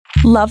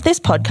Love this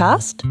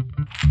podcast?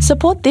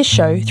 Support this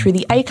show through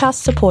the Acast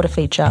supporter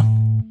feature.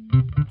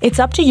 It's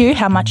up to you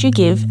how much you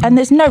give, and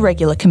there's no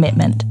regular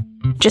commitment.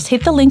 Just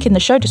hit the link in the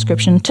show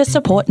description to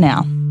support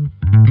now.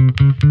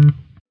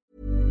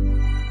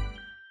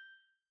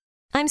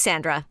 I'm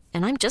Sandra,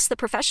 and I'm just the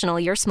professional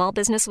your small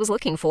business was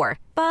looking for.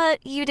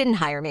 But you didn't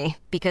hire me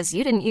because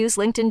you didn't use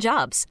LinkedIn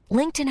Jobs.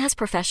 LinkedIn has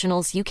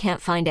professionals you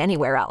can't find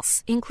anywhere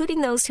else,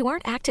 including those who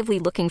aren't actively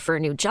looking for a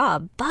new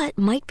job, but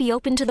might be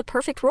open to the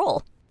perfect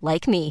role,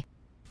 like me.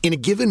 In a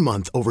given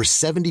month, over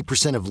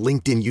 70% of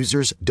LinkedIn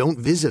users don't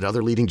visit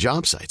other leading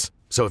job sites.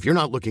 So if you're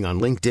not looking on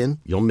LinkedIn,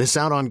 you'll miss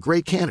out on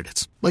great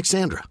candidates like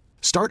Sandra.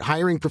 Start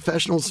hiring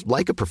professionals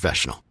like a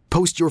professional.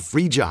 Post your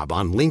free job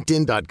on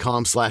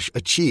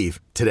linkedin.com/achieve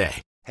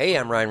today. Hey,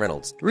 I'm Ryan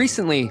Reynolds.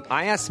 Recently,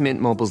 I asked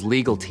Mint Mobile's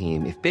legal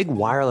team if big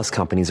wireless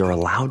companies are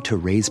allowed to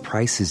raise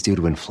prices due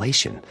to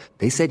inflation.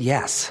 They said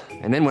yes.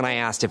 And then when I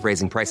asked if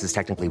raising prices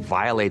technically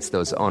violates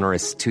those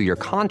onerous two-year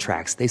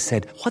contracts, they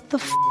said, "What the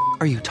f***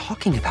 are you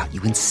talking about,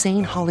 you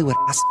insane Hollywood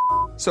ass?"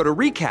 So to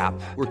recap,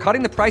 we're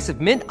cutting the price of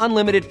Mint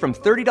Unlimited from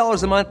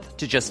 $30 a month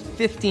to just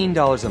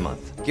 $15 a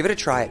month. Give it a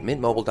try at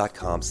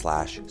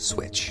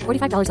mintmobile.com/switch.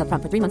 $45 up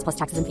front for 3 months plus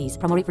taxes and fees.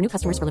 Promo rate for new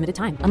customers for limited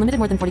time. Unlimited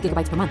more than 40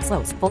 gigabytes per month.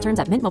 Slows full terms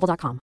at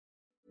mintmobile.com.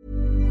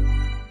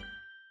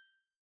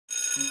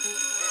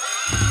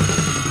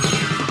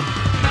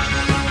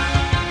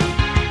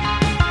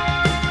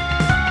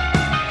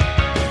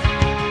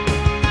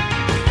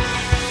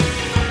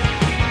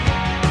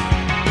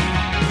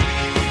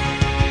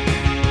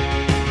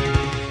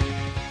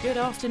 Good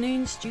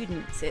afternoon,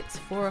 students. It's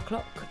 4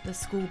 o'clock. The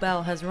school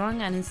bell has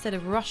rung, and instead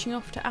of rushing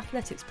off to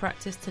athletics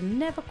practice to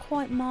never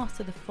quite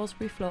master the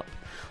Fosbury flop,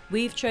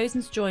 we've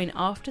chosen to join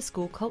After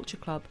School Culture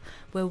Club,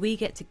 where we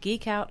get to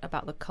geek out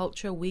about the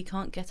culture we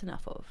can't get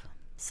enough of.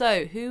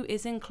 So, who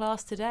is in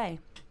class today?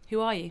 Who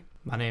are you?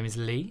 My name is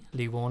Lee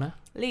Warner.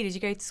 Lee, did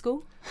you go to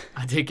school?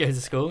 I did go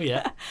to school,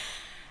 yeah.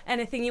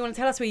 Anything you want to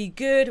tell us? Were you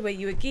good? Were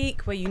you a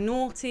geek? Were you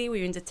naughty? Were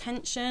you in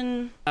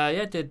detention?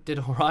 Yeah, did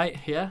all right,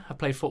 yeah. I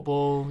played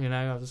football,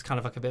 I was kind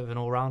of like a bit of an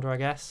all-rounder, I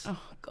guess.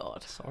 Oh,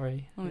 God.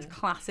 Sorry. One of those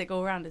classic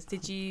all-rounders.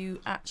 Did you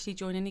actually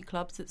join any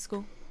clubs at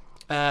school?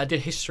 I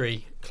did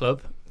history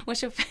club.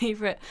 What's your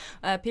favourite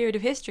period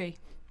of history?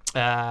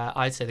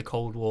 I'd say the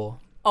Cold War.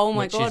 Oh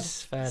my God, which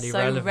is fairly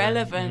so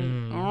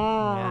relevant.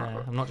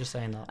 Yeah, I'm not just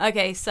saying that.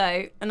 Okay,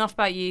 so enough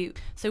about you.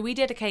 So we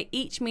dedicate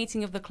each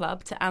meeting of the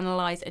club to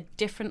analyse a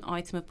different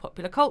item of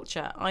popular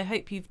culture. I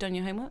hope you've done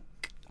your homework.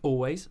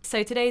 Always.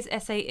 So today's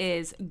essay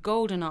is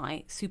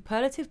GoldenEye,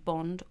 superlative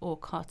Bond or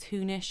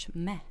cartoonish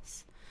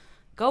mess?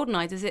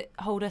 GoldenEye, does it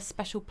hold a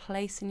special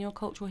place in your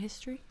cultural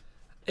history?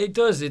 It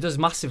does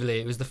massively.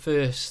 It was the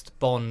first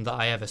Bond that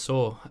I ever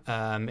saw.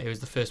 It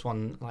was the first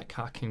one I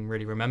can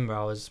really remember.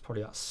 I was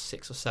probably about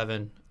 6 or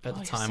 7 at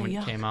the time when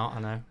it came out, I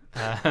know.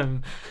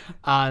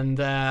 And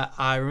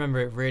I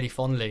remember it really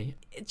fondly.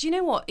 Do you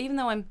know what? Even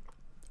though I'm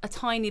a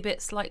tiny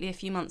bit, slightly a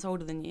few months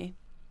older than you,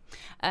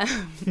 I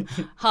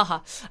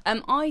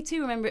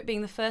too remember it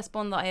being the first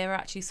Bond that I ever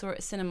actually saw at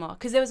a cinema,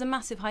 because there was a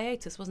massive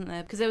hiatus, wasn't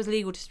there? Because there was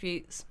legal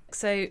disputes.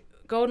 So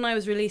GoldenEye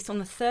was released on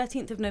the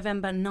 13th of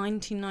November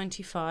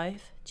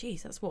 1995.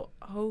 Jeez, that's what,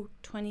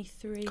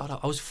 23? God,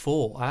 I was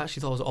 4. I actually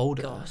thought I was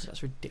older. God.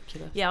 That's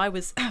ridiculous. Yeah, I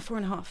was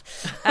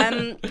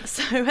 4.5.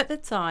 So at the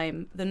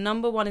time, the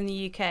number one in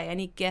the UK,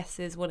 any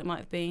guesses what it might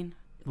have been?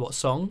 What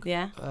song?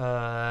 Yeah.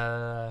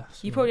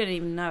 You probably don't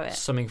even know it.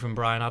 Something from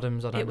Bryan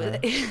Adams, I don't know.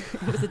 It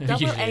was a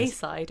double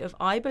A-side of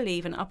I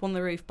Believe and Up on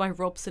the Roof by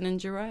Robson and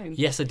Jerome.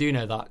 Yes, I do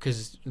know that,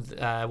 because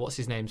what's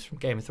his name's from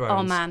Game of Thrones.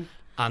 Oh, man.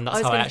 And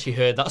that's how I actually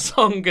heard that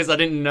song, because I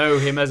didn't know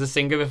him as a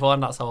singer before,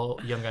 and that's how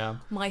young I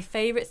am. My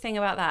favourite thing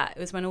about that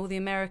was when all the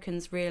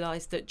Americans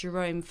realised that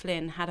Jerome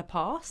Flynn had a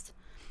past.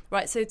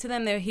 Right, so to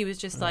them, he was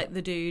just like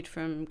the dude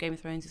from Game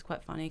of Thrones. He's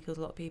quite funny, he kills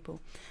a lot of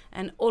people.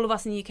 And all of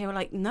us in the UK were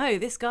like, no,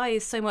 this guy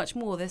is so much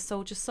more. There's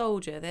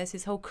Soldier. There's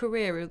his whole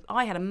career.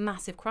 I had a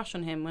massive crush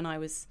on him when I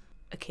was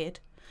a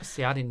kid.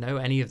 See, I didn't know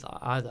any of that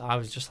either. I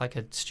was just like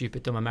a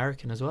stupid, dumb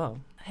American as well.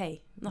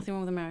 Hey, nothing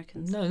wrong with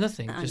Americans. No,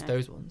 nothing. Just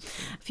those ones.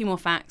 A few more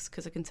facts,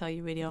 because I can tell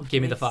you really after.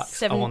 Give me the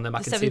facts. I want them.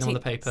 I can see them on the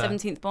paper.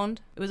 17th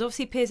Bond. It was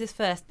obviously Pierce's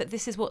first, but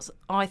this is what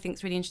I think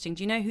is really interesting.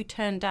 Do you know who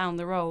turned down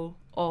the role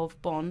of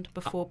Bond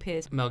before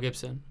Pierce? Mel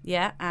Gibson.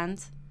 Yeah,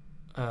 and?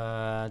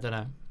 I don't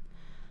know.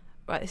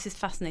 Right, this is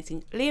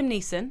fascinating. Liam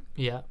Neeson.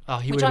 Yeah. Oh,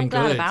 he would have been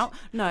good. Which I'm glad about.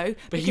 No.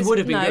 But he would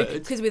have been good.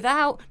 Because if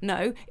Liam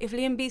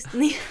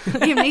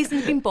Neeson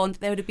had been Bond,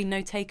 there would have been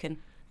no Taken.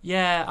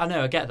 Yeah, I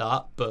know, I get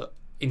that. But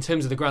in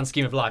terms of the grand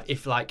scheme of life,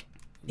 if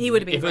he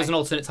would have been if it was an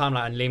alternate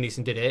timeline and Liam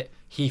Neeson did it,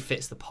 he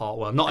fits the part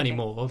well. Not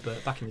anymore,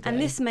 but back in the day.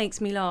 And this makes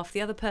me laugh.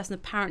 The other person,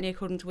 apparently,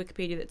 according to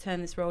Wikipedia, that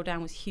turned this role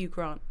down was Hugh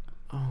Grant.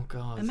 Oh,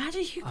 God.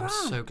 Imagine Hugh Grant.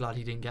 I'm so glad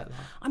he didn't get that.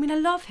 I mean, I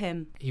love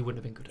him. He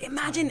wouldn't have been good at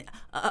Imagine,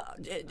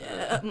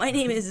 my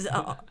name is...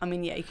 I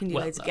mean, yeah, you can do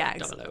loads of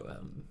gags.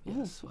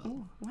 Yes,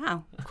 well.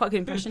 Wow, quite a good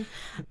impression.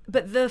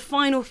 But the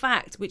final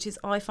fact, which is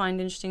I find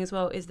interesting as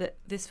well, is that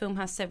this film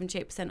has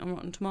 78% on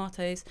Rotten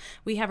Tomatoes.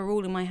 We have a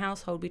rule in my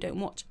household: we don't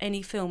watch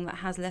any film that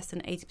has less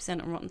than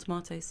 80% on Rotten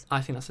Tomatoes.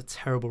 I think that's a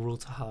terrible rule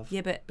to have.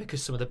 Yeah, but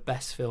because some of the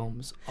best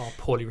films are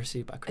poorly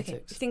received by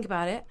critics. Okay, think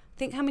about it.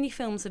 Think how many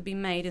films have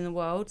been made in the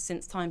world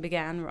since time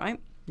began, right?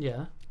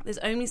 Yeah. There's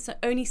only so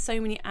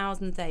many hours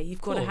in the day.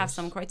 You've got to have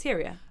some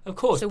criteria. Of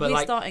course. So but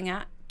we're starting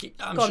at.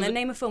 Go on, then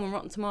name a film on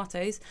Rotten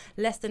Tomatoes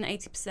less than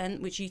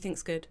 80%, which you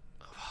think's good.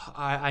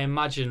 I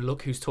imagine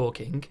Look Who's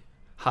Talking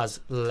has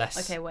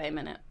less. Okay, wait a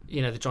minute.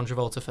 You know, the John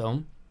Travolta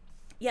film.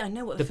 Yeah, I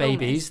know what the film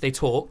babies, is. they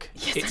talk.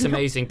 Yes, it's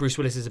amazing. Bruce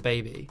Willis is a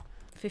baby.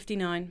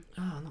 59.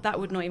 That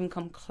would not even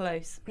come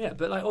close. Yeah,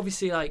 but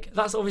obviously,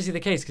 that's obviously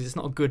the case because it's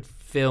not a good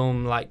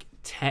film.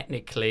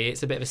 Technically,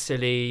 it's a bit of a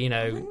silly,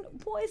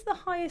 What is the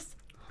highest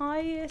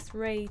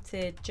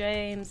rated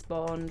James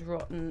Bond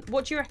Rotten?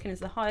 What do you reckon is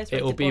the highest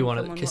rated? It'll be Bond one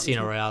film at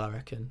Casino Royale, I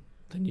reckon.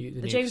 The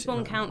new James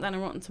Bond countdown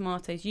on Rotten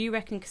Tomatoes. You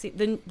reckon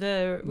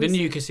the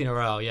new Casino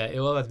Royale? Yeah,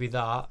 it'll either be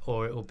that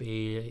or it'll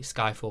be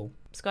Skyfall.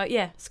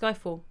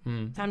 Skyfall.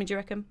 How many do you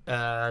reckon?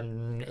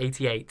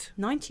 88.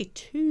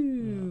 92.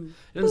 Yeah.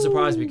 It doesn't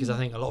surprise me because I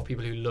think a lot of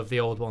people who love the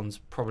old ones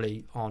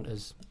probably aren't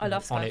as I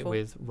love on Skyfall. it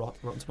with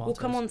Rotten Tomatoes. We'll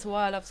come on to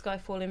why I love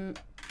Skyfall in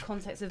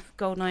context of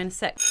GoldenEye in a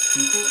sec.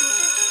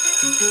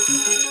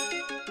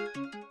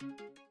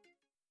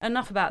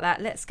 Enough about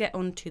that. Let's get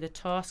on to the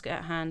task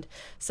at hand.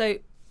 So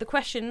the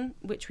question,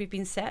 which we've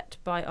been set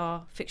by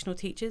our fictional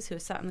teachers who are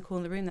sat in the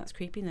corner of the room, that's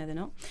creepy, no they're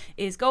not,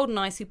 is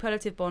GoldenEye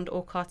superlative Bond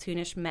or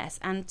cartoonish mess?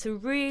 And to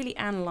really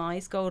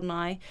analyse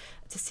GoldenEye,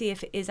 to see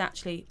if it is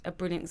actually a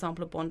brilliant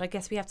example of Bond, I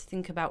guess we have to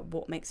think about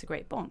what makes a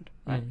great Bond,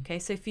 right? Okay,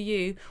 so for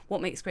you, what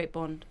makes a great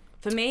Bond?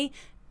 For me,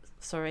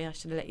 sorry, I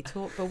should have let you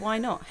talk, but why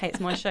not? Hey, it's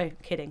my show.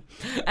 Kidding.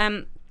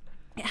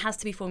 It has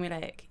to be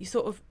formulaic. You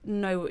sort of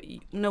know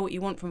what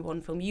you want from a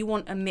Bond film. You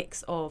want a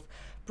mix of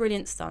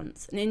brilliant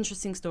stunts, an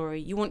interesting story.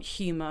 You want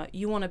humour.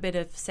 You want a bit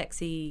of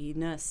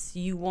sexiness.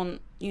 You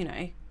want,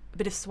 a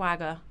bit of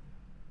swagger.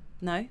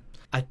 No?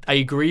 I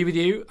agree with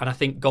you, and I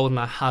think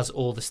GoldenEye has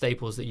all the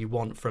staples that you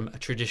want from a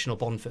traditional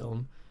Bond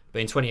film. But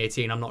in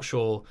 2018, I'm not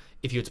sure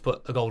if you were to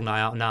put a GoldenEye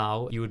out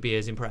now, you would be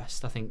as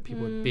impressed. I think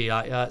people would be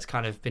like, it's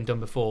kind of been done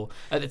before.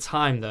 At the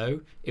time,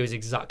 though, it was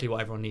exactly what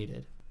everyone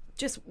needed.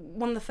 Just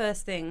one of the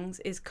first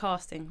things is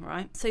casting,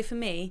 right? So for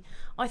me,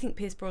 I think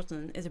Pierce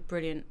Brosnan is a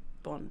brilliant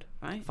Bond,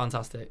 right?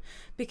 Fantastic.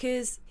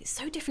 Because it's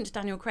so different to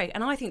Daniel Craig.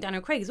 And I think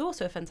Daniel Craig is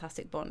also a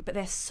fantastic Bond, but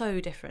they're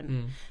so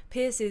different.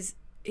 Pierce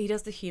he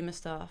does the humour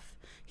stuff.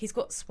 He's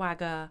got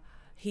swagger.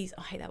 I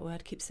hate that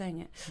word, I keep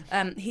saying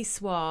it. He's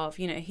suave,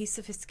 he's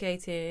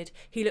sophisticated.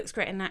 He looks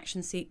great in an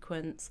action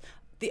sequence.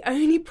 The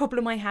only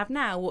problem I have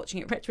now, watching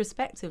it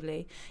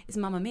retrospectively, is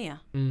Mamma Mia.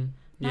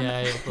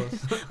 Yeah, of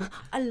course.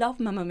 I love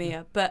Mamma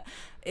Mia, but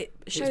it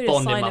showed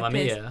Bond a side in of Mamma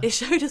Pierce. Mia. It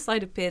showed a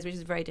side of Pierce which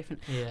is very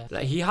different. Yeah,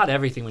 he had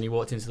everything when he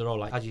walked into the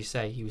role. As you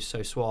say, he was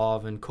so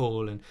suave and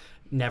cool and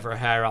never a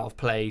hair out of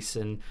place.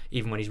 And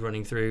even when he's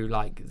running through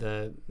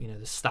the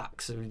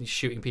stacks and he's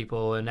shooting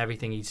people and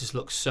everything, he just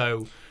looks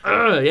so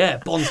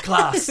Bond's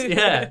class.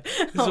 Yeah,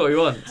 this is what we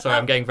want. Sorry,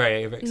 I'm getting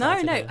very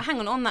excited. No, hang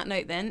on. On that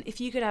note, then, if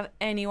you could have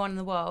anyone in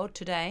the world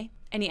today,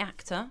 any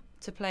actor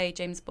to play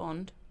James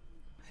Bond,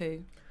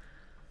 who?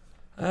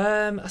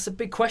 That's a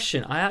big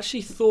question. I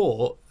actually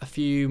thought a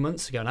few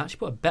months ago, and I actually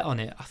put a bet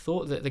on it. I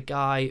thought that the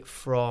guy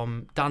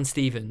from Dan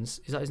Stevens,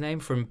 is that his name,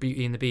 from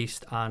Beauty and the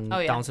Beast and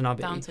Downton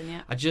Abbey? Downton,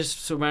 yeah.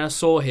 When I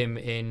saw him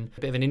in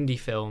a bit of an indie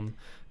film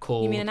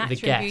called The Guest. You mean an actor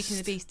in Beauty and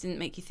the Beast didn't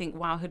make you think,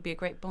 wow, he'd be a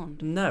great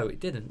Bond? No, it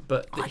didn't.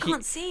 But I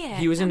can't see it.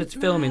 He was in a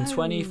film in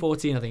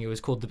 2014, I think it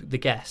was called The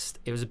Guest.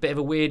 It was a bit of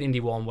a weird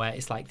indie one where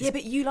it's like... Yeah,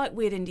 but you like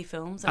weird indie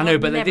films. I know,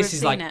 but this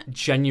is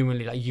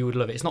genuinely, you would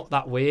love it. It's not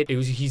that weird.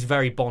 He's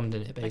very Bond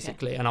in it,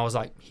 basically. Okay. And I was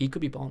like, he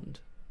could be Bond.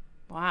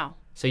 Wow.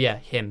 So yeah,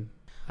 him.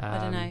 I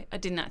don't know. I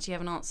didn't actually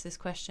have an answer to this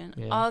question.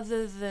 Yeah.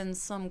 Other than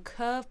some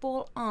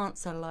curveball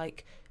answer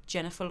like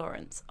Jennifer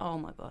Lawrence. Oh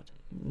my God.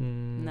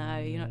 No,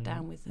 you're not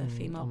down with the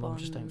female Bond. I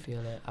just don't feel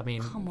it. I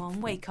mean, come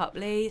on, wake up,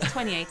 Lee. It's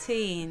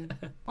 2018.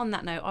 On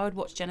that note, I would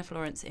watch Jennifer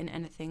Lawrence in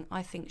anything.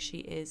 I think she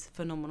is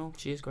phenomenal.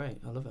 She is great.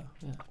 I love her.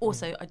 Yeah.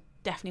 Also, I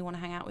definitely want to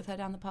hang out with her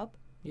down the pub.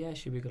 Yeah,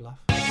 she'd be a good laugh.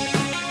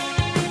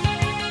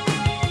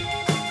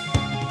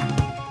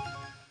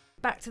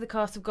 Back to the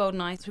cast of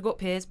GoldenEye. So we've got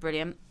Pierce,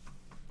 brilliant.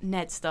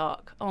 Ned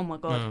Stark. Oh my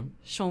God.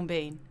 Sean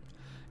Bean.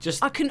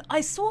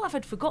 I sort of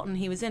had forgotten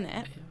he was in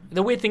it.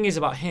 The weird thing is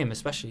about him,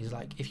 especially, is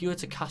if you were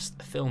to cast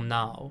a film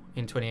now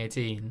in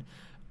 2018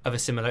 of a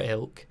similar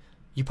ilk,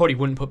 you probably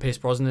wouldn't put Pierce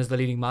Brosnan as the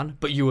leading man,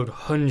 but you would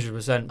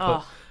 100%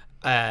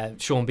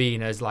 put Sean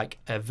Bean as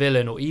a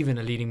villain or even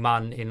a leading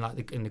man in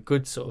in the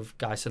good sort of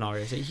guy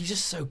scenario. So he's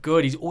just so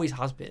good. He always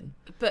has been.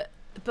 But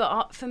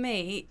for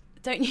me,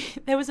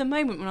 there was a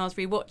moment when I was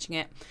rewatching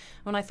it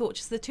when I thought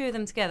just the two of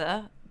them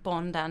together,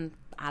 Bond and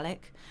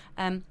Alec,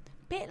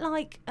 bit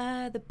like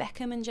the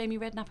Beckham and Jamie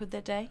Redknapp of their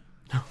day.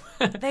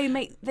 They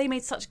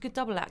made such good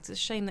double acts. It's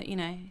a shame that,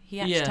 he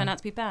actually turned out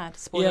to be bad.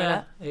 Spoiler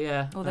alert.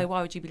 Yeah. Although,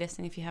 why would you be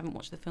listening if you haven't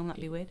watched the film?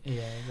 That'd be weird.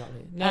 Yeah,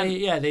 exactly.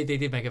 No, they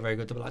did make a very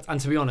good double act. And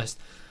to be honest,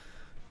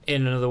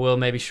 in another world,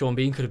 maybe Sean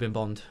Bean could have been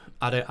Bond.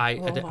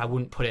 I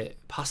wouldn't put it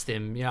past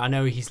him. I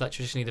know he's like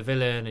traditionally the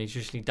villain and he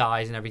traditionally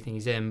dies in everything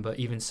he's in, but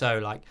even so,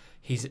 like,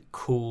 he's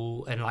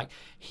cool and like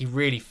he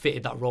really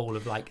fitted that role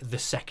of like the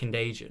second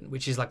agent,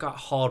 which is like a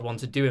hard one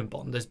to do in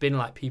Bond. There's been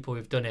like people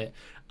who've done it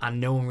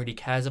and no one really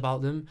cares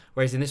about them,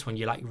 whereas in this one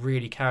you like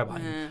really care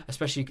about him,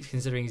 especially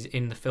considering he's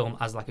in the film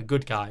as like a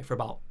good guy for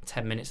about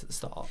 10 minutes at the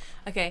start.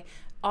 Okay,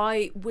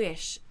 I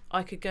wish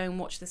I could go and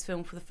watch this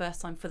film for the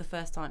first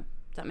time.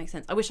 That makes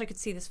sense. I wish I could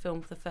see this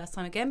film for the first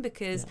time again,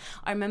 because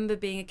I remember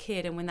being a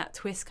kid and when that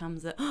twist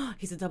comes that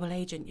he's a double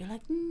agent, you're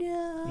like,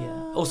 no.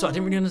 Yeah. Also, I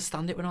didn't really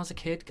understand it when I was a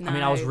kid. No. I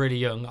mean, I was really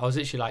young. I was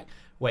literally like,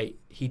 wait,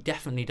 he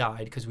definitely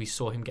died because we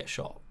saw him get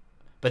shot.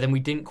 But then we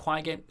didn't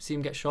quite see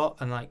him get shot,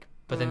 and like,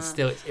 but then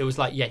still, it was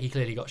like, yeah, he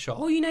clearly got shot.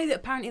 Well, you know that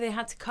apparently they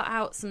had to cut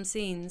out some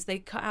scenes. They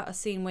cut out a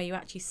scene where you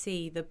actually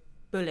see the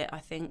bullet, I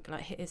think,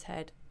 like hit his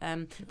head,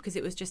 because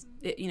it was just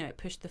it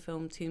pushed the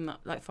film too much,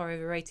 like far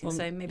overrated.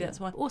 So maybe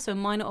that's why. Also,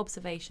 minor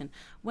observation: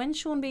 when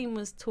Sean Bean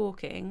was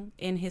talking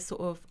in his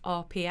sort of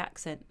RP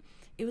accent,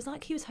 it was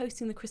like he was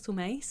hosting the Crystal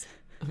Maze.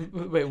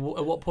 Wait, at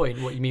what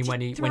point? What you mean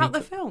when he throughout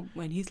the film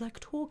when he's like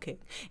talking?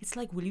 It's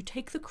like, will you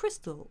take the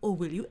crystal or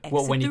will you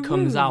exit when the he room?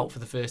 Comes out for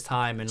the first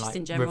time and just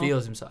like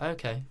reveals himself?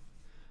 Okay.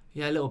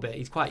 Yeah, a little bit.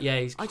 He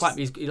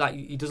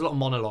does a lot of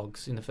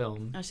monologues in the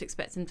film. I just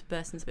expect him to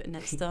burst into a bit of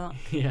Ned Stark.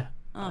 Yeah.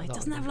 Oh, he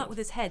doesn't have luck with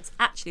his heads.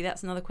 Actually,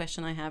 that's another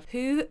question I have.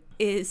 Who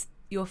is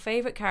your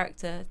favourite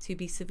character to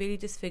be severely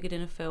disfigured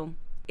in a film?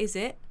 Is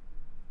it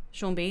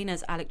Sean Bean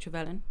as Alec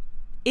Trevelyan?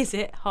 Is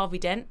it Harvey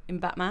Dent in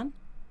Batman?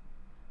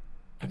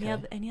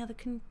 Any other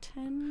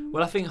contenders?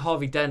 Well, I think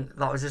Harvey Dent,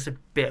 that was just a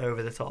bit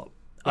over the top.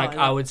 Like,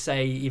 I would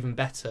say even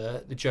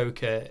better, the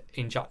Joker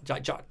in Jack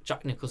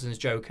Nicholson's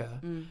Joker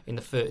in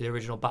the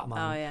original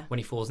Batman, when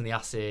he falls in the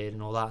acid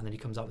and all that, and then he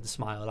comes out with a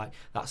smile. Like,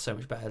 that's so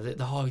much better.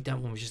 The Harvey Dent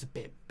one was just a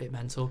bit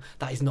mental.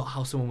 That is not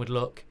how someone would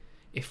look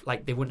if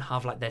like they wouldn't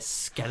have like their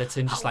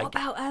skeleton just like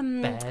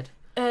bared.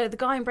 The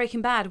guy in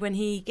Breaking Bad when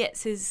he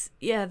gets his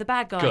the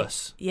bad guy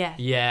Gus. Yeah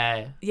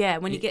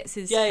when he gets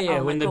his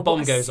when the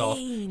bomb goes off.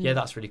 Scene. Yeah,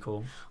 that's really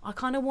cool. I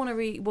kind of want to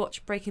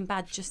re-watch Breaking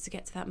Bad just to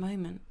get to that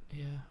moment.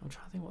 Yeah, I'm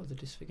trying to think what are the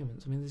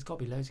disfigurements. I mean, there's got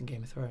to be loads in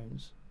Game of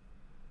Thrones.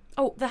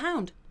 Oh, the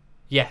Hound.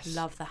 Yes,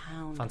 love the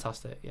Hound.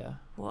 Fantastic. Yeah.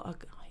 What a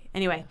guy.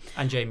 Anyway,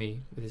 and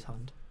Jamie with his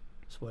hand.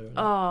 Spoiler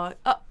alert.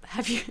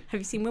 Have you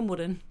seen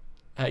Wimbledon?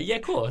 Yeah,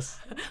 of course.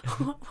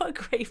 What a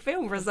great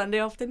film for a Sunday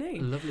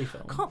afternoon. Lovely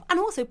film. And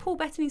also Paul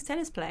Bettany's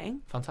tennis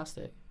playing.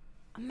 Fantastic.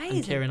 Amazing.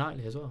 And Keira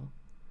Knightley as well.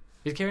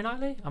 Is it Keira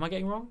Knightley? Am I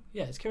getting wrong?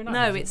 Yeah, it's Keira Knightley.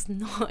 No, it's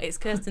not. It's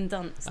Kirsten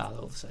Dunst. They're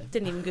all the same.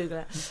 Didn't even Google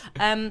it.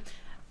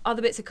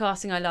 Other bits of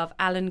casting I love.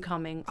 Alan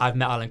Cumming. I've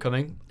met Alan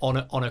Cumming on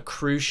a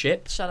cruise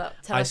ship. Shut up.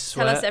 Tell us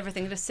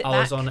everything. Just sit back.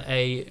 I was on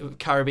a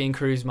Caribbean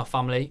cruise with my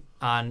family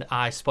and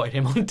I spotted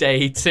him on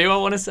day 2, I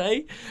want to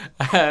say.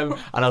 And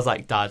I was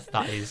like, Dad,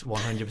 that is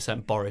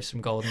 100% Boris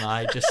from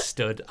GoldenEye. Just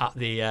stood at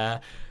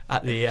the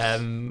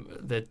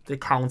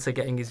counter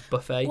getting his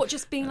buffet. What,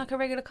 just being like a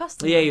regular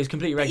customer? Yeah, he was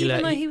completely regular.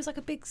 Even though he was like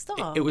a big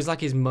star. It was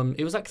like his mum.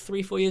 It was like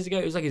 3-4 years ago.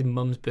 It was like his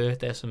mum's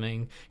birthday or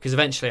something. Because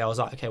eventually I was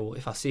like, okay, well,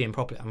 if I see him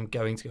properly, I'm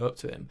going to go up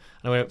to him.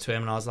 And I went up to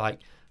him and I was like,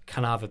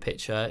 can I have a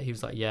picture? He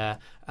was like, yeah.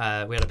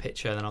 We had a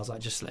picture. And then I was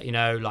like, just to let you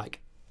know,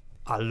 like,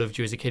 I loved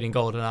you as a kid in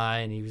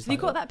GoldenEye. And he was like,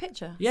 you got that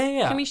picture?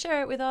 Yeah. Can we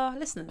share it with our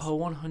listeners? Oh,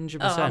 100%.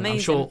 I'm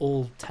sure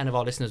all 10 of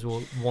our listeners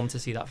will want to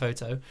see that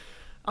photo.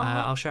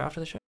 I'll share it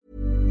after the show.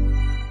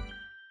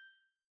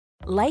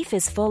 Life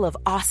is full of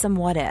awesome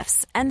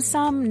what-ifs, and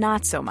some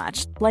not so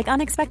much, like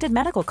unexpected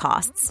medical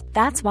costs.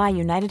 That's why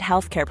United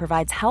Healthcare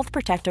provides Health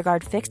Protector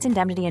Guard fixed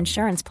indemnity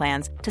insurance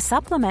plans to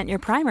supplement your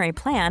primary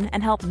plan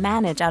and help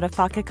manage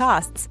out-of-pocket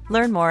costs.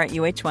 Learn more at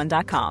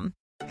UH1.com.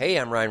 Hey,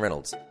 I'm Ryan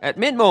Reynolds. At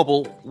Mint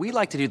Mobile, we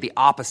like to do the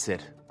opposite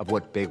of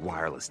what Big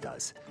Wireless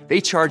does. They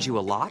charge you a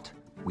lot.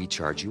 We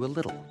charge you a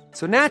little.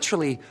 So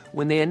naturally,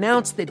 when they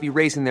announced they'd be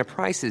raising their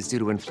prices due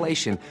to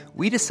inflation,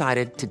 we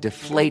decided to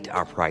deflate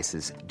our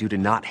prices due to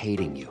not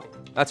hating you.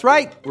 That's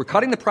right. We're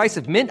cutting the price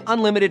of Mint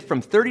Unlimited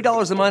from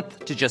 $30 a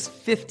month to just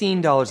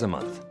 $15 a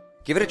month.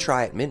 Give it a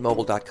try at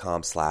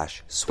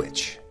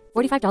mintmobile.com/switch.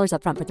 $45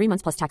 up front for 3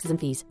 months plus taxes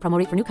and fees. Promo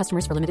rate for new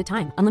customers for limited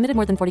time. Unlimited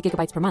more than 40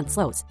 gigabytes per month.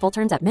 Slows full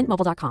terms at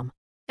mintmobile.com.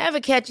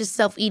 Ever catch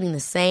yourself eating the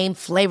same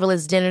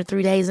flavorless dinner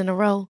 3 days in a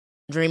row?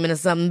 Dreaming of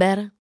something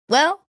better?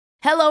 Well,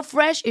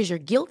 HelloFresh is your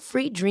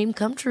guilt-free dream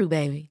come true,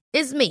 baby.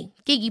 It's me,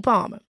 Keke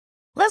Palmer.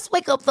 Let's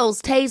wake up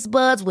those taste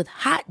buds with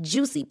hot,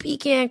 juicy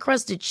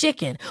pecan-crusted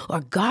chicken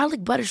or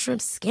garlic butter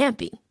shrimp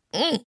scampi.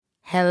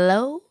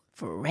 Hello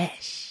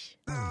Fresh.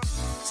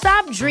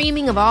 Stop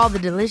dreaming of all the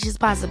delicious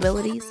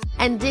possibilities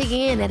and dig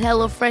in at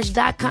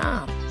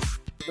HelloFresh.com.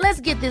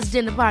 Let's get this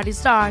dinner party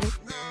started.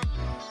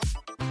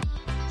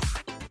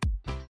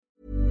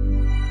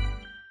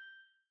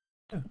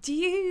 Do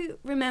you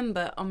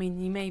remember, I mean,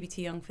 you may be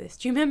too young for this,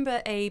 do you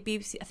remember a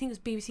BBC, I think it was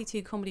BBC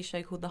Two comedy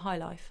show called The High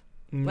Life?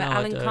 Where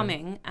Alan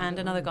Cumming and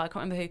another guy, I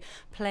can't remember who,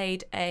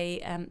 played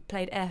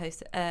air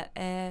host,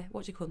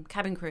 what do you call them,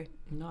 cabin crew.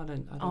 No, I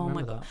don't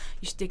remember that.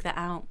 You should dig that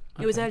out.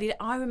 Okay. It was early.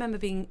 I remember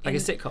being like a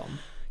sitcom.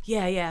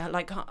 Yeah,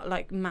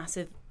 like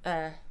massive,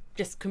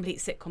 just complete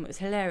sitcom. It was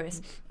hilarious.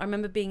 I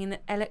remember being in the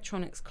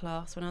electronics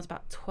class when I was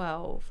about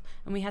 12,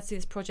 and we had to do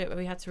this project where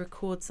we had to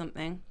record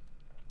something.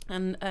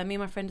 And me and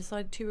my friend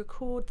decided to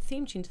record the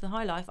theme tune to The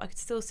High Life. I could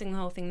still sing the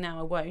whole thing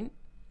now. I won't.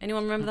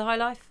 Anyone remember The High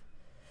Life?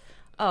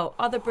 Oh,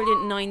 other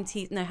brilliant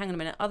 90s... No, hang on a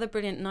minute. Other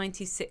brilliant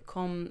 90s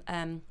sitcom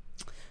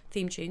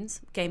theme tunes.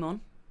 Game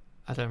On.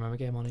 I don't remember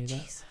Game On either.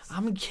 Jesus.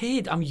 I'm a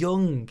kid. I'm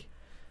young.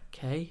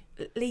 Okay.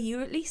 Lee,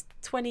 you're at least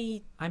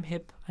 20... I'm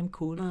hip. I'm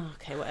cool. Oh,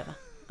 okay, whatever.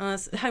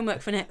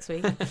 Homework for next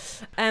week.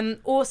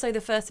 Also,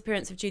 the first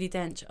appearance of Judi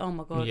Dench. Oh,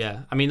 my God.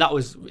 Yeah. I mean, that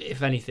was,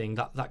 if anything,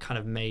 that kind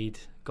of made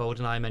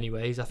GoldenEye in many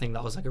ways. I think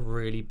that was like a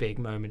really big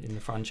moment in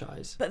the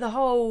franchise. But the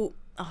whole...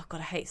 Oh,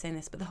 God, I hate saying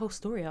this, but the whole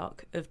story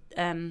arc of...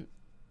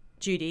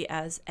 Judy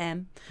as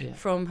M,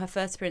 from her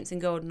first appearance in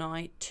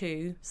GoldenEye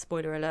to,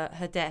 spoiler alert,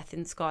 her death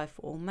in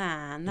Skyfall.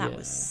 Man, that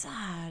was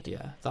sad.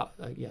 Yeah, that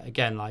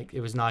again, like,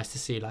 it was nice to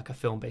see like a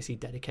film basically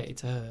dedicated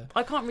to her.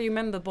 I can't really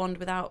remember Bond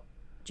without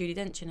Judi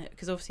Dench in it,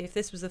 because obviously if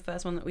this was the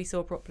first one that we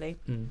saw properly,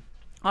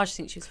 I just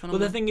think she was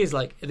phenomenal. Well, the thing is,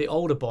 like, the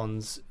older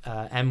Bonds,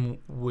 M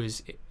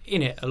was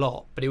in it a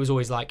lot, but it was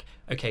always like,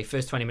 okay,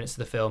 first 20 minutes of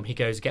the film, he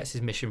goes, gets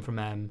his mission from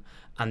M,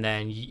 and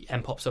then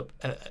M pops up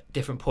at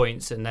different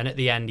points, and then at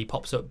the end he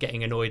pops up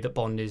getting annoyed that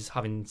Bond is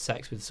having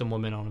sex with some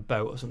woman on a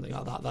boat or something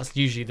like that. That's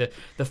usually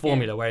the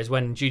formula. Whereas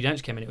when Judi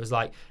Dench came in, it was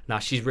like, nah,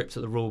 she's ripped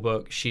at the rule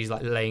book, she's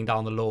like laying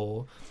down the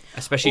law.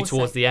 Especially also,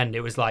 towards the end,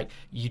 it was like,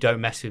 you don't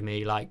mess with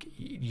me, like,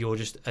 you're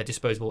just a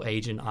disposable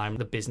agent, I'm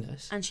the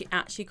business. And she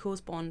actually calls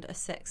Bond a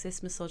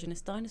sexist,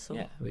 misogynist dinosaur.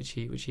 Yeah, which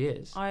he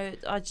is. I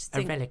just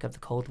think... A relic of the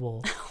Cold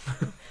War.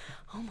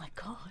 Oh my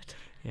God.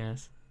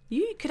 Yes.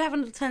 You could have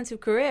an alternative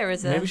career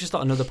as a... Maybe we should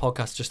start another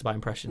podcast just about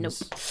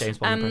impressions. Nope. James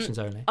Bond impressions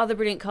only. Other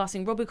brilliant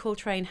casting, Robbie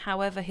Coltrane,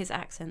 however his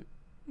accent.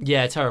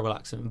 Yeah, terrible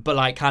accent, but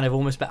like kind of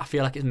almost. I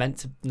feel like it's meant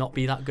to not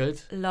be that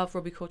good. Love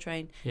Robbie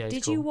Coltrane. Yeah,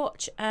 did cool. you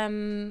watch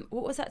what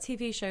was that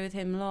TV show with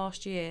him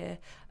last year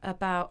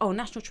about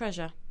National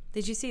Treasure?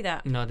 Did you see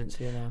that? No, I didn't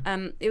see it.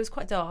 No. It was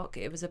quite dark.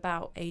 It was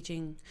about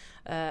aging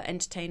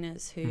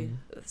entertainers who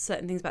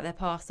certain things about their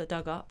past are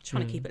dug up.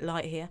 Trying to keep it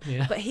light here,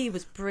 but he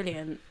was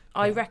brilliant.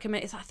 I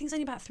recommend. I think it's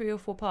only about 3 or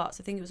 4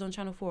 parts. I think it was on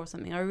Channel 4 or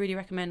something. I really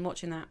recommend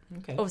watching that.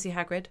 Okay. Obviously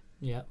Hagrid.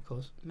 Yeah, of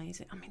course.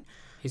 Amazing. I mean,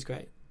 he's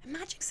great.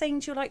 Imagine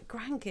saying to your like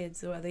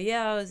grandkids or whether,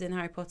 I was in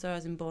Harry Potter, I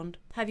was in Bond.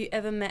 Have you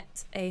ever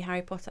met a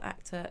Harry Potter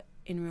actor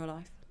in real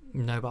life?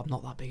 No, but I'm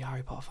not that big a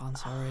Harry Potter fan.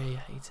 Sorry,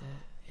 I hate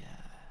it. Yeah.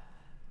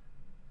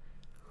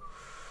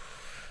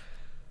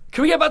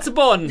 Can we get back to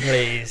Bond,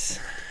 please?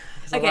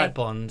 Okay. I like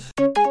Bond.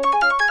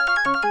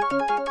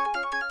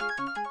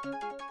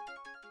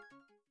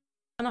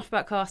 Enough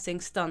about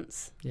casting,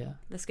 stunts. Yeah.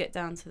 Let's get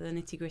down to the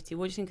nitty gritty.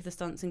 What do you think of the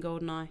stunts in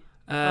GoldenEye?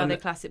 Are they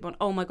classic Bond?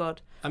 Oh my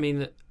God. I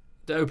mean,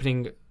 the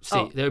opening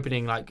the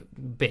opening like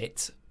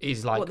bit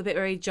is like, what, the bit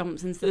where he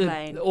jumps into the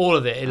plane? All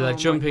of it, like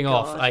jumping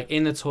off, like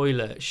in the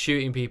toilet,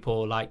 shooting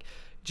people, like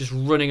just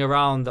running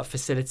around that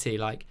facility,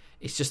 like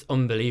it's just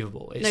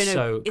unbelievable. It's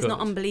so good. It's not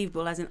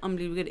unbelievable as in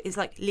unbelievable good. It's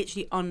like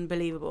literally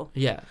unbelievable.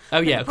 Yeah.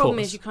 Oh yeah. The problem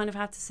is you kind of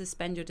have to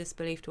suspend your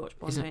disbelief to watch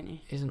Bond, don't you?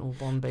 Isn't all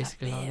Bond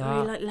basically like that?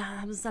 Where he like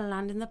lands the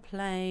land in the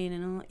plane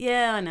and all that.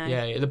 Yeah, I know.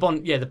 Yeah, the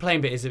Bond. Yeah, the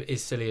plane bit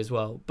is silly as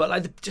well. But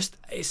like,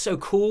 it's so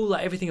cool.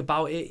 Like everything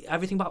about it,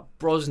 everything about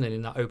Brosnan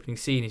in that opening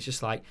scene is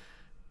just like,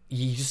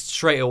 you just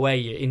straight away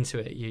you're into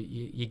it.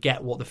 You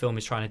get what the film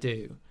is trying to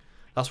do.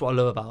 That's what I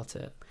love about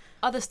it.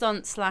 Other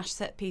stunts /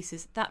 set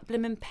pieces. That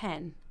blimmin'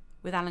 pen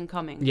with Alan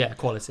Cumming. Yeah,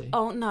 quality.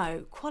 Oh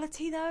no,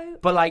 quality though.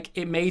 But like,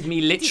 it made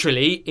me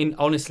literally,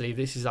 honestly,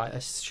 this is like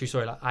a true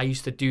story. Like, I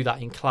used to do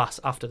that in class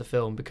after the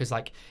film because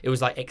like it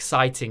was like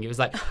exciting. It was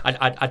like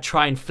I'd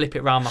try and flip it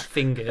around my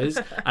fingers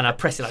and I'd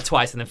press it like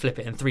twice and then flip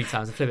it and 3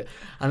 times and flip it,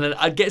 and then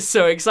I'd get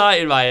so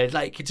excited by it.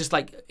 Like it just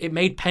like it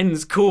made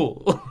pens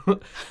cool.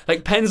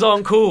 Like pens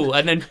aren't cool,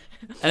 and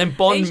then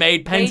Bond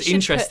made pens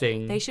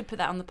interesting. They should put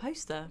that on the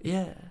poster.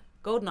 Yeah.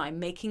 GoldenEye,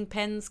 making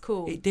pens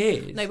cool. It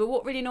did. No, but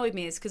what really annoyed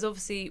me is because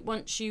obviously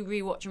once you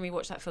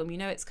rewatch that film, you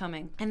know it's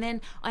coming. And then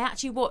I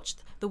actually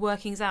watched the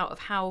workings out of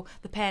how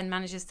the pen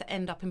manages to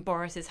end up in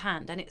Boris's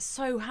hand, and it's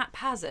so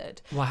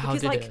haphazard. Wow, how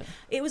did it?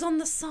 It was on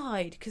the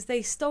side because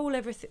they stole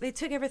everything. They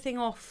took everything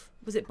off.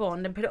 Was it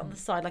Bond and put it on the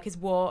side, like his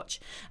watch?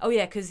 Oh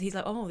yeah, because he's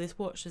like, oh, this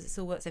watch, does it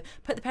still work? So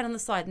put the pen on the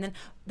side, and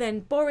then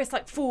Boris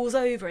like falls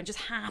over and just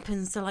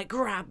happens to like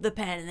grab the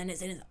pen, and then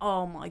it's in his.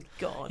 Oh my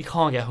God! You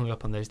can't get hung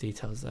up on those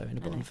details though in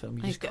a Bond film.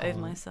 You I just get can't.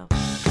 over myself.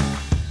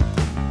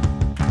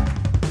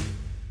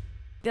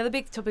 The other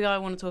big topic I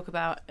want to talk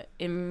about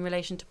in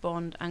relation to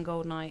Bond and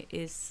GoldenEye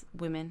is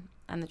women.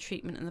 and the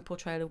treatment and the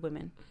portrayal of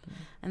women.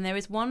 And there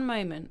is one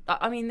moment,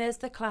 I mean, there's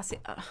the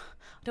classic, I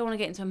don't want to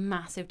get into a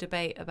massive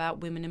debate about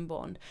women in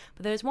Bond,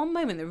 but there is one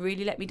moment that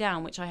really let me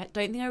down, which I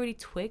don't think I really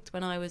twigged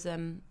when I was a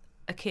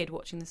kid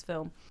watching this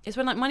film. It's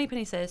when, like,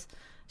 Moneypenny says,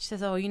 she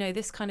says, oh, you know,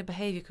 this kind of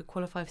behaviour could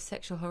qualify for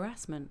sexual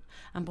harassment.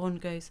 And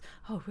Bond goes,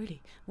 oh,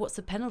 really? What's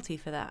the penalty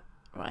for that?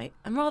 Right?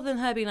 And rather than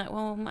her being like,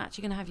 well, I'm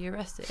actually going to have you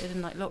arrested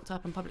and, like, locked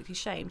up and publicly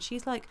shamed,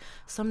 she's like,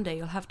 someday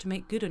you'll have to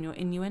make good on your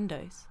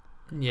innuendos.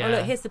 Yeah. Oh,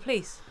 look, here's the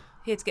police.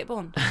 Here to get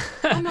Bond.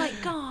 I'm like,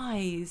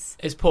 guys.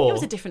 It's poor. It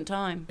was a different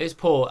time. It's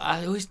poor.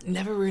 I always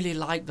never really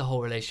liked the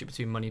whole relationship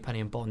between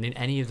Moneypenny and Bond in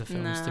any of the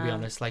films, to be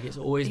honest. Like, it's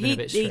always been a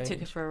bit strange. He took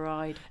her for a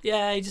ride.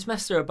 Yeah, he just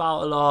messed her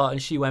about a lot,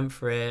 and she went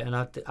for it. And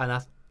I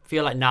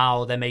feel like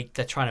now they're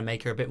trying to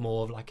make her a bit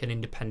more of like an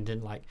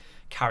independent, like,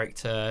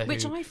 character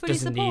which who I fully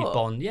doesn't support. need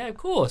Bond. Yeah, of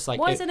course. Like,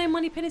 why is there no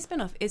Moneypenny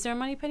spin-off? Is there a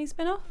Moneypenny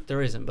spin-off?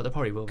 There isn't, but there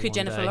probably will be. Could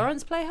Jennifer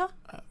Lawrence play her?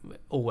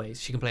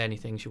 Always. She can play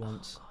anything she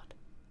wants. Oh, God.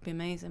 It'd be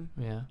amazing.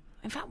 Yeah.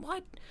 In fact,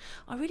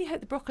 I really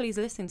hope the Broccolis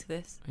are listening to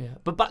this. Yeah,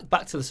 but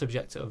back to the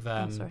subject of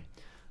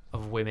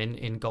women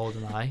in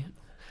GoldenEye.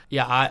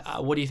 Yeah,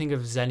 what do you think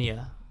of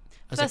Xenia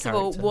as First a of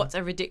all, character? what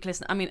a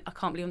ridiculous... I mean, I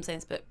can't believe I'm saying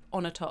this, but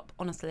on a top,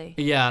 honestly.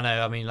 Yeah, I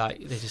know. I mean, like,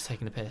 they're just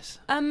taking the piss.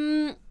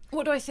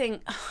 What do I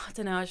think? I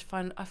don't know.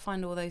 I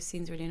find all those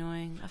scenes really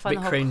annoying. I find Bit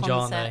the whole cringe,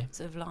 concept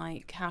of,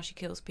 like, how she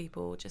kills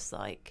people just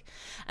like,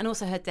 and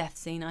also her death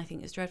scene, I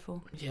think, is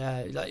dreadful.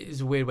 Yeah, like, it's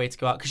a weird way to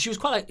go out, because she was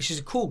quite like, she's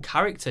a cool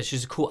character,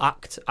 she's a cool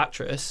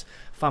actress,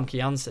 Famke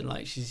Janssen.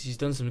 Like, she's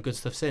done some good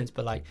stuff since,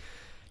 but, like,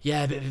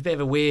 yeah, a bit of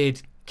a weird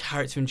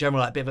character in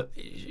general. Like,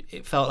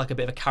 it felt like a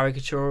bit of a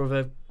caricature of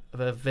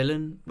a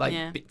villain, like,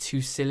 a bit too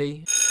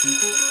silly.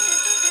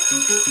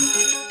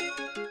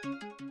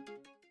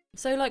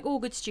 So, like all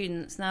good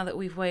students, now that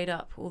we've weighed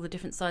up all the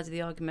different sides of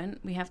the argument,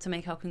 we have to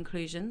make our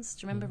conclusions.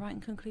 Do you remember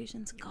writing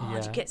conclusions?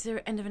 God, you get to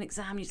the end of an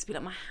exam, you just be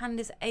like, my hand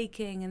is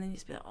aching, and then you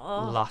just be like,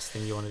 oh. Last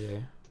thing you want to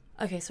do.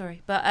 Okay,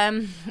 sorry. But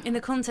in the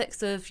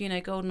context of, you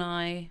know,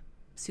 GoldenEye,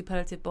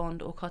 superlative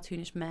Bond, or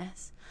cartoonish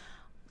mess,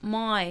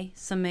 my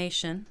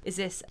summation is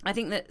this. I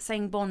think that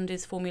saying Bond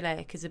is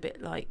formulaic is a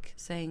bit like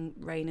saying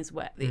rain is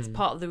wet. It's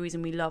part of the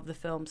reason we love the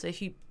film. So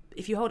if you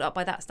hold it up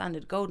by that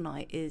standard,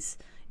 GoldenEye is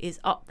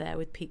up there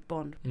with peak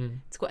Bond.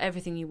 It's got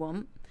everything you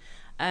want.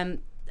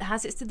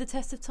 Has it stood the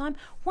test of time?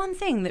 One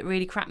thing that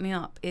really cracked me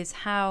up is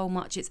how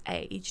much it's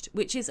aged,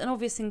 which is an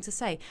obvious thing to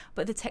say,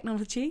 but the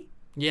technology.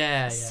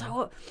 Yeah.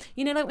 So,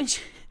 you know, like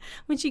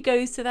when she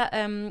goes to that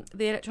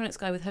the electronics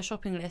guy with her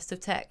shopping list of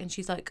tech, and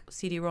she's like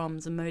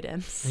CD-ROMs and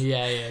modems.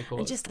 Yeah, of course.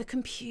 And just the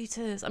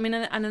computers. I mean,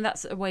 and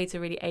that's a way to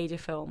really age a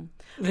film.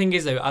 The thing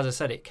is, though, as I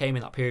said, it came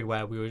in that period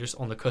where we were just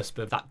on the cusp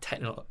of that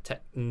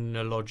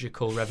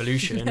technological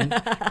revolution. I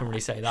can't really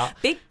say that.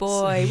 Big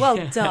boy,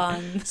 well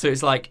done. So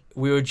it's like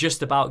we were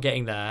just about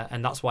getting there,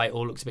 and that's why it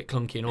all looks a bit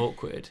clunky and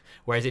awkward.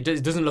 Whereas it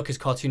doesn't look as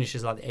cartoonish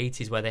as like the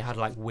 80s, where they had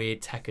like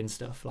weird tech and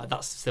stuff. Like,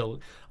 that's still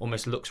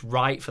almost looks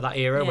right for that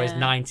era, whereas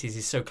 90s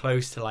is so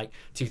close to like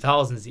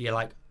 2000s that you're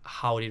like,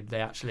 how did they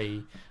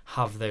actually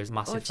have those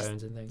massive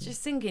phones and things?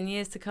 Just thinking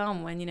years to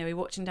come when, you know, we're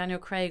watching Daniel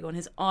Craig on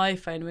his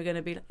iPhone, we're going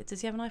to be like,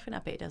 does he have an iPhone? I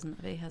bet he doesn't.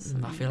 I bet he has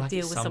some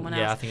deal with someone else.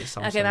 Yeah, I think it's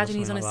Samsung. Okay, imagine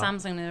he's on his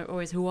Samsung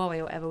or his Huawei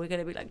or whatever. We're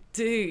going to be like,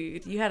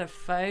 dude, you had a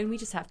phone. We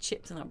just have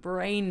chips in our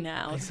brain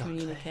now to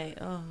communicate.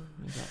 Oh,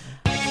 exactly.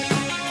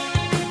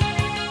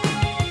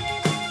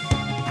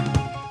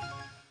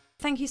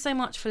 Thank you so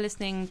much for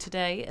listening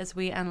today as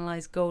we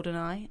analyse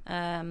GoldenEye.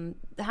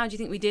 How do you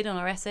think we did on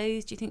our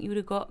essays? Do you think you would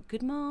have got a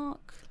good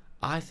mark?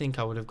 I think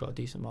I would have got a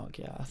decent mark,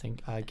 yeah. I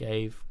think I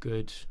gave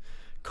good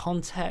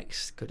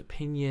context, good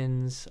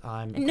opinions.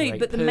 I'm a great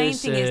but the person. main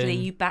thing is, Lee,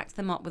 you backed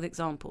them up with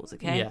examples,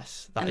 okay?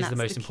 Yes, that is the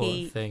most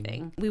important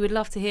thing. We would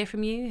love to hear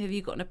from you. Have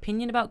you got an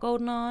opinion about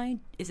GoldenEye?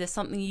 Is there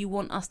something you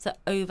want us to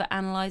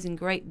overanalyze in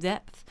great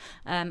depth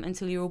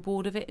until you're all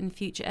bored of it in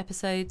future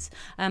episodes?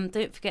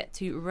 Don't forget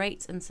to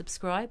rate and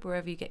subscribe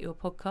wherever you get your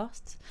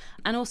podcasts.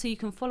 And also you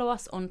can follow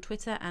us on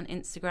Twitter and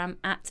Instagram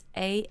at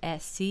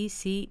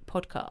ASCC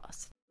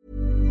Podcast.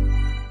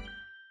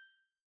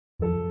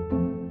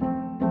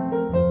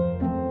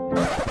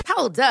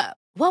 Hold up.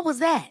 What was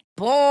that?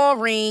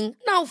 Boring.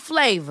 No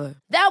flavor.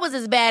 That was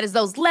as bad as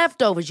those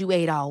leftovers you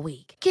ate all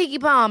week. Keke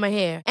Palmer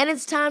here. And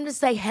it's time to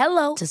say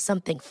hello to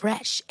something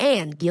fresh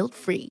and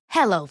guilt-free.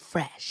 Hello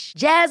Fresh.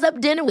 Jazz up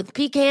dinner with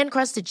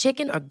pecan-crusted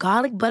chicken or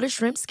garlic butter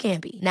shrimp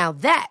scampi. Now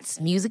that's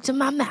music to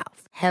my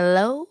mouth.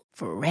 Hello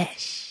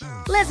Fresh.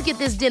 Let's get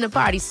this dinner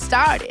party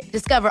started.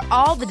 Discover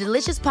all the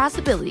delicious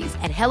possibilities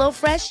at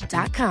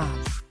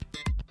HelloFresh.com.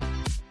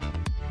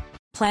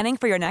 Planning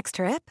for your next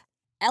trip?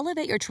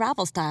 Elevate your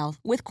travel style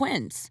with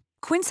Quince.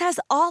 Quince has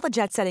all the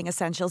jet-setting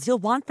essentials you'll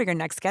want for your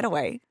next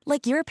getaway,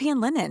 like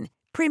European linen,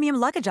 premium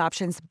luggage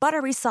options,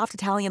 buttery soft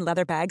Italian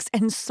leather bags,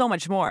 and so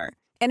much more.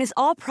 And is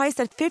all priced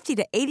at 50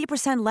 to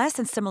 80% less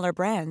than similar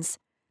brands.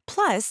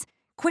 Plus,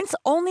 Quince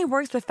only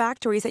works with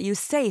factories that use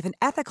safe and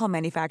ethical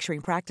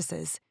manufacturing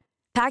practices.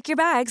 Pack your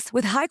bags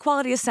with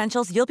high-quality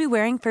essentials you'll be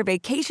wearing for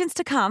vacations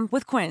to come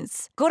with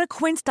Quince. Go to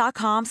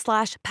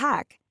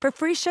quince.com/pack for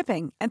free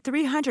shipping and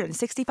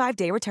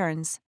 365-day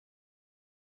returns.